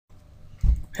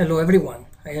Hello everyone,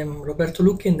 I am Roberto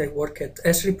Lucchi and I work at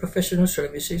Esri Professional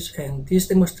Services, and this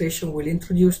demonstration will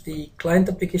introduce the client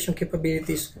application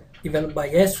capabilities developed by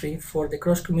Esri for the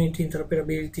cross-community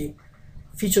interoperability,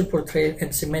 feature portrayal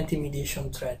and semantic mediation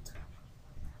thread.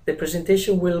 The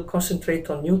presentation will concentrate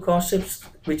on new concepts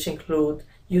which include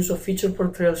use of feature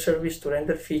portrayal service to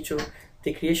render feature,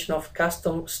 the creation of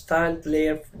custom styled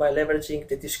layer by leveraging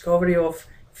the discovery of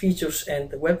features and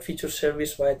the web feature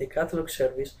service via the catalog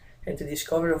service, and the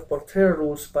discovery of portrayal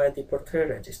rules via the portrayal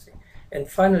registry. And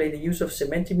finally, the use of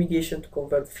semantic mediation to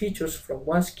convert features from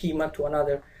one schema to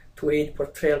another to aid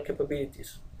portrayal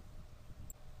capabilities.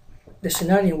 The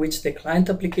scenario in which the client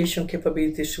application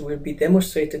capabilities will be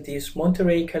demonstrated is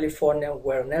Monterey, California,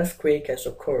 where an earthquake has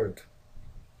occurred.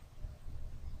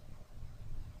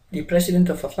 The president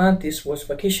of Atlantis was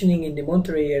vacationing in the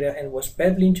Monterey area and was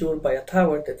badly injured by a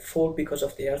tower that fell because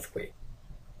of the earthquake,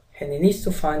 and he needs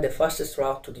to find the fastest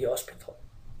route to the hospital.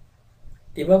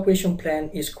 The evacuation plan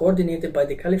is coordinated by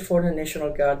the California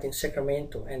National Guard in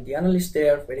Sacramento, and the analyst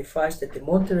there verifies that the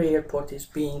Monterey airport is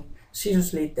being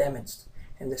seriously damaged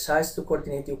and decides to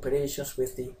coordinate the operations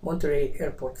with the Monterey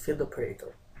airport field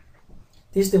operator.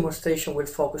 This demonstration will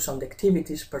focus on the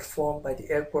activities performed by the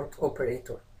airport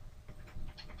operator.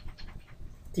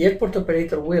 The airport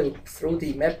operator will, through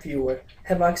the map viewer,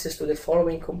 have access to the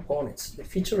following components: the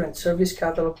feature and service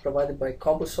catalog provided by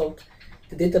Compusalt,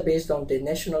 the data based on the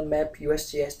national map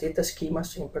USGS data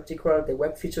schemas, in particular the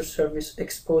web feature service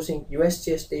exposing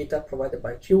USGS data provided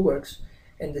by QWorks,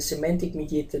 and the semantic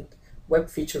mediated web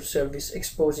feature service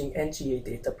exposing NGA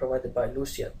data provided by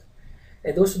Luciad,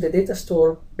 and also the data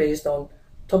store based on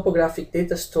topographic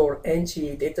data store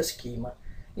NGA data schema,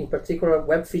 in particular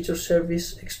web feature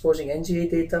service exposing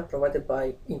NGA data provided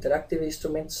by Interactive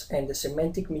Instruments, and the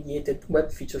semantic mediated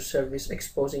web feature service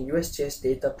exposing USGS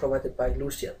data provided by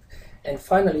Luciad, and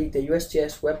finally the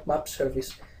USGS web map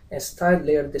service and styled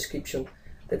layer description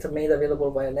that are made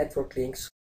available via network links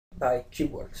by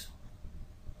QWorks.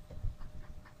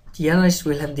 The analyst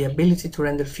will have the ability to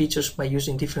render features by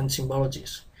using different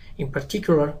symbologies. In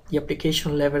particular, the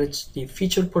application leverages the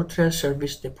feature portrayal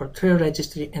service, the portrayal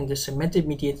registry, and the semantic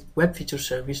mediated web feature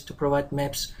service to provide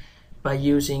maps by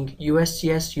using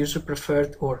USGS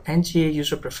user-preferred or NGA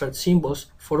user-preferred symbols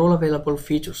for all available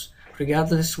features,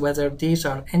 regardless whether these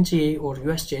are NGA or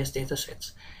USGS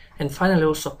datasets, and finally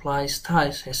also apply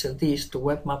styles SLDs to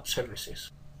web map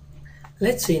services.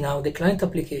 Let's see now the client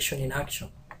application in action.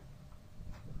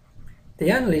 The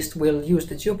analyst will use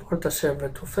the GeoPortal server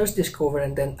to first discover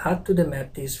and then add to the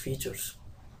map these features.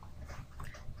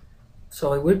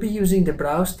 So I will be using the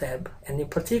Browse tab, and in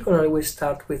particular I will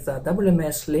start with the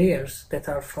WMS layers that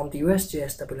are from the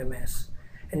USGS WMS,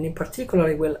 and in particular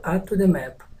I will add to the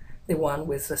map the one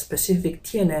with the specific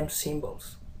TNM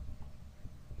symbols.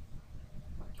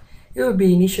 You will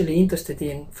be initially interested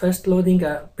in first loading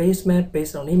a base map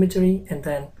based on imagery, and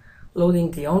then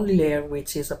loading the only layer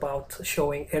which is about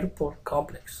showing airport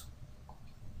complex.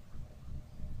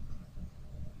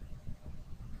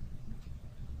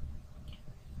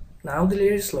 Now the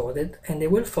layer is loaded, and I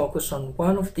will focus on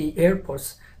one of the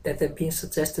airports that have been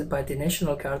suggested by the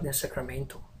National Guard in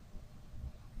Sacramento.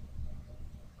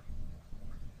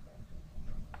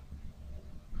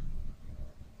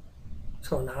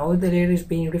 So now the layer is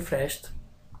being refreshed,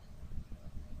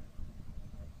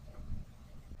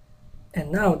 and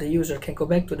now the user can go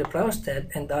back to the Browse tab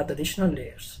and add additional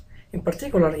layers. In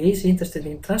particular, he is interested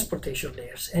in transportation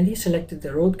layers, and he selected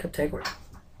the road category.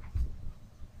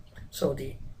 So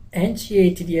the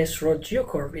NGA TDS road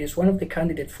geocurve is one of the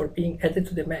candidates for being added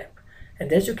to the map,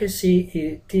 and as you can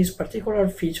see, this particular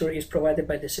feature is provided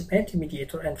by the semantic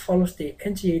mediator and follows the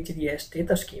NGA TDS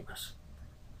data schemas.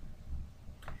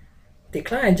 The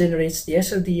client generates the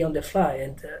SLD on the fly,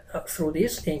 and through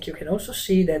this link you can also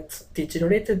see that the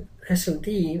generated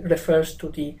SLD refers to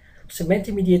the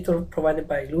semantic mediator provided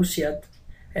by Luciad,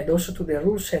 and also to the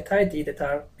rule set ID that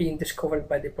are being discovered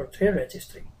by the portrayal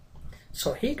registry.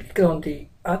 So he clicked on the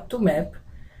Add to Map,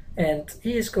 and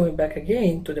he is going back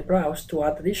again to the Browse to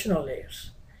add additional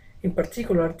layers. In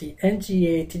particular, the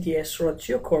NGA TDS road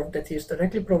geocurve that is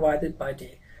directly provided by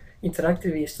the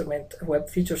Interactive Instrument web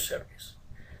feature service.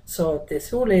 So the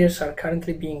two layers are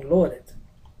currently being loaded.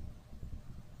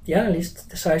 The analyst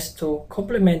decides to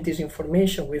complement this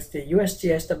information with the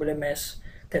USGS WMS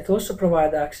that also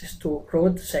provide access to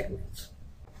road segments.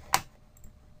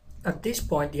 At this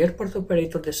point, the airport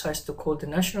operator decides to call the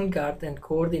National Guard and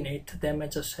coordinate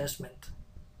damage assessment.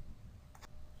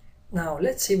 Now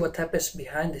let's see what happens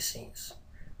behind the scenes.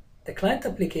 The client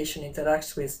application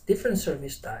interacts with different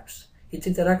service types. It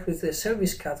interacts with the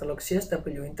service catalog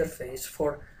CSW interface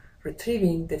for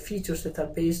retrieving the features that are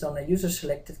based on a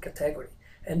user-selected category,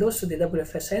 and also the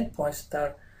WFS endpoints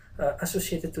that are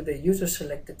associated to the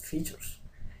user-selected features.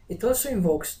 It also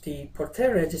invokes the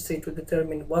Portair registry to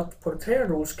determine what Portair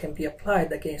rules can be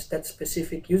applied against that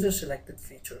specific user-selected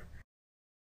feature.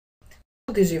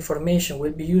 All this information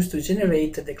will be used to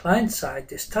generate the client-side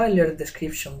styler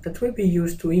description that will be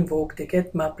used to invoke the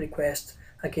getMap request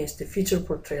against the feature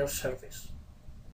portrayal service.